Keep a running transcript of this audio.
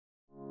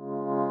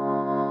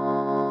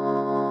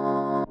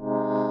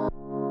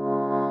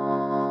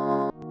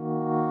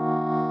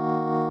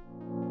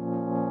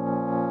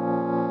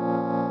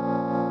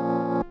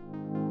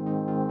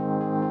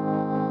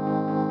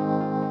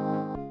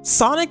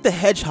Sonic the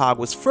Hedgehog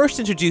was first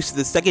introduced to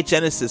the Sega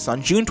Genesis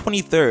on June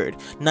 23,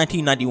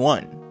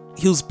 1991.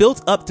 He was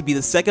built up to be the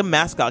Sega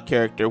mascot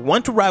character,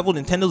 one to rival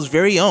Nintendo's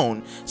very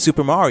own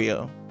Super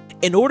Mario.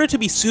 In order to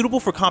be suitable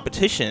for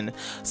competition,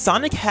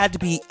 Sonic had to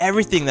be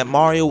everything that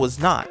Mario was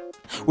not.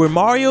 Where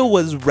Mario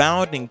was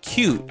round and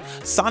cute,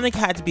 Sonic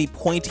had to be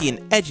pointy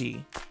and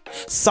edgy.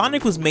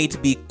 Sonic was made to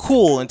be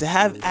cool and to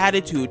have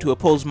attitude to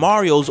oppose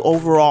Mario's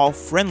overall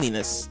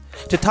friendliness.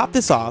 To top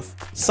this off,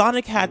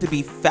 Sonic had to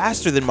be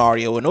faster than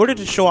Mario in order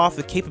to show off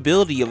the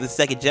capability of the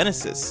Sega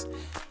Genesis.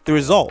 The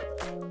result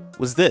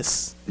was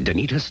this.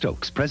 Danita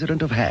Stokes,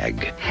 president of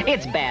HAG.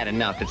 It's bad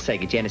enough that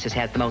Sega Genesis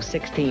has the most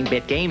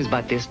 16-bit games,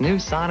 but this new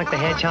Sonic the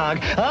Hedgehog,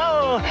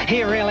 oh,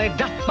 he really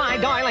doth my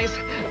doilies.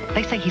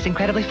 They say he's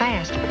incredibly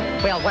fast.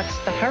 Well, what's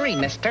the hurry,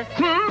 mister?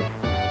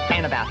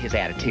 And about his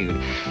attitude.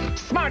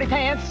 Smarty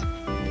pants!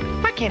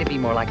 Why can't it be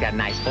more like that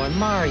nice boy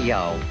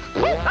Mario?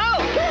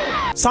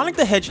 Oh! Sonic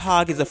the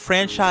Hedgehog is a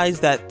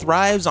franchise that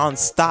thrives on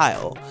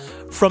style.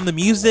 From the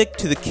music,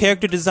 to the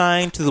character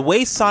design, to the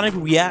way Sonic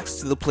reacts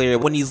to the player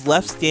when he's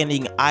left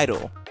standing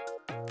idle.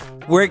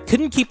 Where it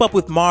couldn't keep up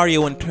with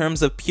Mario in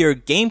terms of pure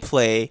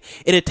gameplay,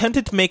 it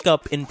attempted to make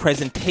up in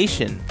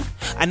presentation.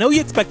 I know you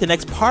expect the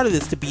next part of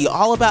this to be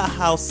all about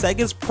how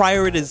Sega's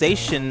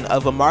prioritization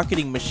of a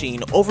marketing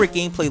machine over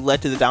gameplay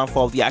led to the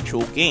downfall of the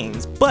actual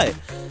games, but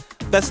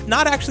that's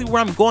not actually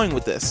where I'm going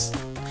with this.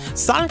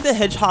 Sonic the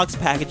Hedgehog's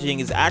packaging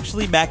is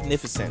actually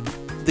magnificent.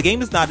 The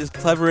game is not as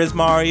clever as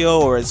Mario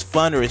or as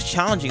fun or as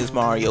challenging as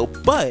Mario,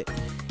 but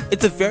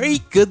it's a very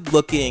good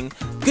looking,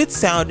 good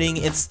sounding,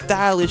 and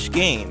stylish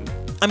game.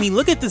 I mean,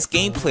 look at this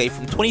gameplay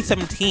from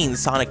 2017's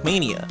Sonic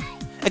Mania.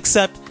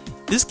 Except,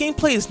 this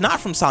gameplay is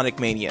not from Sonic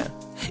Mania.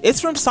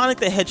 It's from Sonic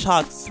the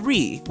Hedgehog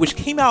 3, which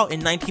came out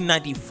in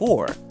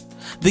 1994.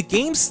 The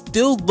game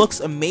still looks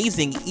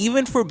amazing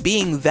even for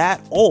being that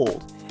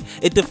old.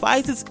 It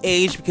defies its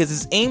age because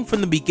its aim from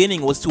the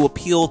beginning was to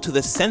appeal to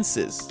the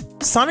senses.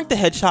 Sonic the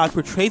Hedgehog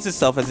portrays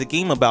itself as a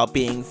game about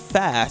being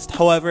fast,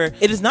 however,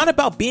 it is not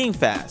about being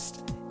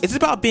fast. It's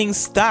about being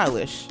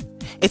stylish.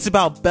 It's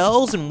about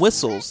bells and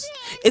whistles.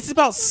 It's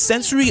about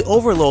sensory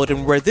overload,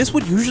 and where this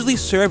would usually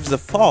serve as a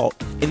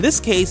fault, in this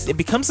case, it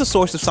becomes the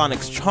source of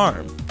Sonic's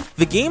charm.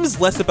 The game is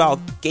less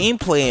about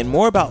gameplay and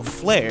more about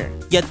flair,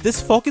 yet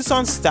this focus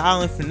on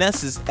style and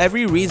finesse is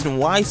every reason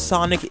why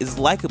Sonic is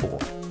likable.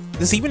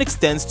 This even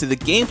extends to the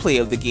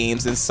gameplay of the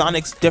games and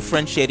Sonic's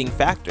differentiating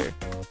factor,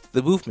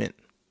 the movement.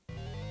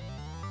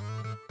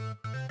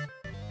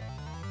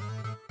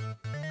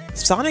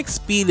 Sonic's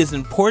speed is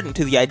important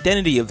to the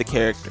identity of the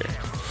character.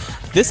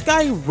 This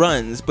guy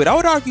runs, but I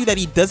would argue that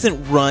he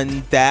doesn't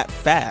run that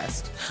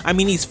fast. I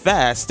mean, he's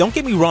fast, don't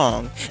get me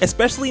wrong,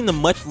 especially in the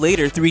much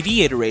later 3D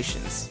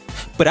iterations.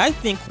 But I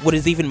think what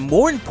is even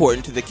more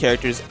important to the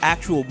character's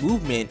actual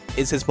movement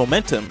is his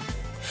momentum.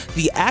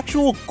 The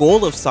actual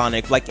goal of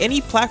Sonic, like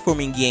any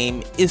platforming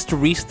game, is to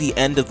reach the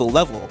end of the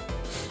level.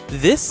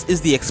 This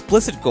is the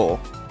explicit goal.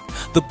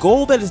 The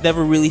goal that is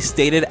never really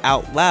stated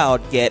out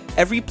loud, yet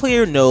every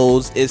player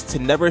knows, is to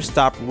never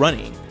stop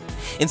running.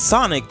 In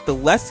Sonic, the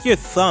less your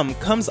thumb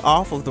comes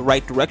off of the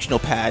right directional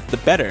pad, the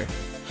better.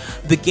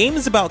 The game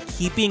is about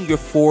keeping your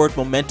forward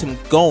momentum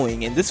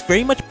going, and this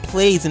very much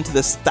plays into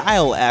the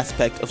style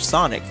aspect of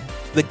Sonic.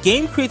 The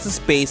game creates a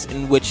space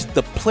in which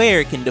the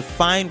player can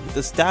define what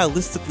the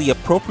stylistically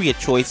appropriate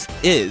choice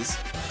is.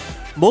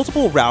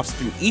 Multiple routes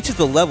through each of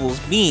the levels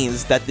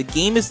means that the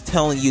game is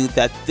telling you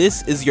that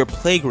this is your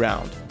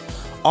playground.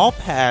 All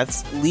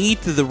paths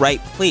lead to the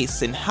right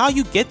place, and how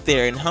you get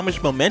there and how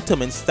much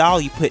momentum and style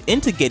you put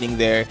into getting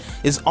there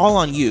is all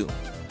on you.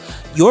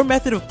 Your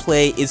method of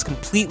play is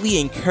completely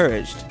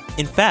encouraged.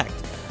 In fact,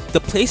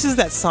 the places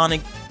that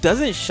Sonic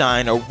doesn't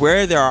shine are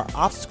where there are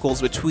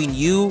obstacles between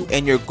you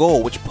and your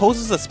goal, which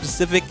poses a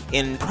specific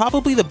and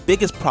probably the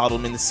biggest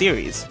problem in the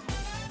series.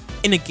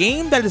 In a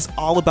game that is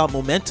all about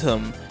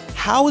momentum,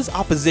 how is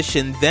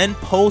opposition then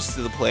posed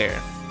to the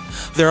player?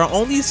 There are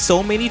only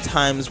so many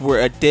times where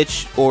a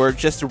ditch or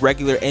just a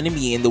regular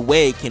enemy in the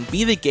way can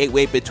be the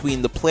gateway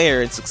between the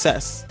player and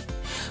success.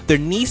 There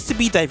needs to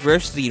be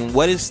diversity in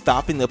what is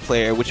stopping the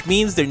player, which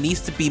means there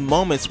needs to be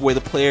moments where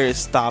the player is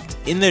stopped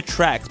in their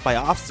tracks by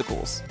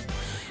obstacles.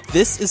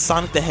 This is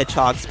Sonic the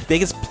Hedgehog's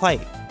biggest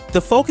plight.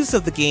 The focus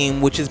of the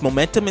game, which is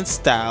momentum and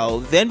style,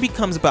 then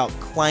becomes about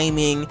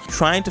climbing,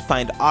 trying to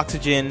find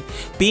oxygen,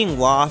 being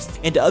lost,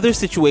 and other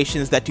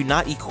situations that do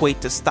not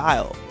equate to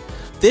style.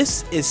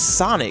 This is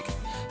Sonic.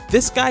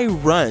 This guy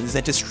runs,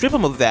 and to strip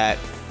him of that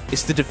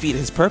is to defeat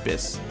his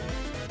purpose.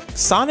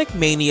 Sonic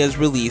Mania's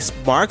release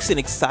marks an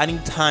exciting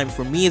time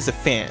for me as a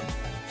fan.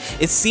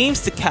 It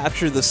seems to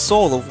capture the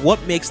soul of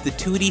what makes the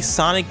 2D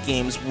Sonic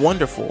games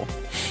wonderful.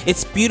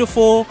 It's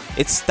beautiful,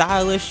 it's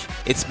stylish,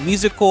 it's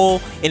musical,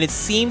 and it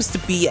seems to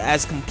be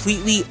as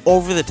completely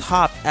over the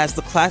top as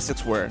the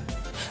classics were.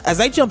 As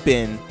I jump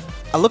in,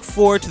 I look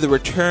forward to the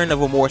return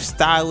of a more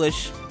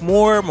stylish,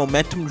 more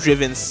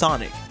momentum-driven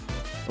Sonic.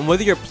 And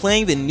whether you're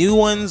playing the new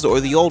ones or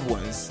the old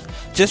ones,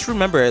 just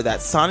remember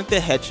that Sonic the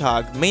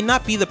Hedgehog may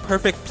not be the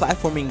perfect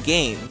platforming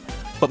game,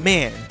 but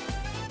man,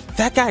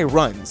 That guy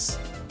runs.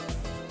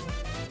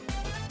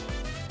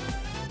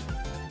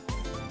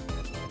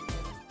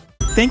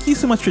 Thank you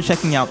so much for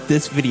checking out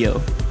this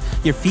video.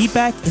 Your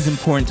feedback is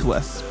important to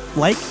us.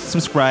 Like,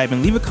 subscribe,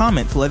 and leave a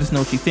comment to let us know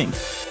what you think.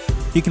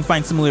 You can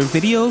find similar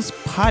videos,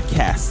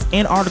 podcasts,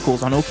 and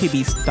articles on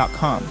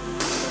okbeast.com.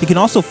 You can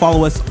also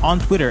follow us on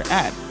Twitter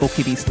at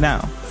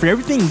okbeastnow. For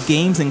everything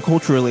games and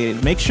culture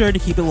related, make sure to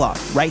keep it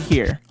locked right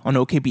here on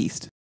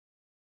OKBeast.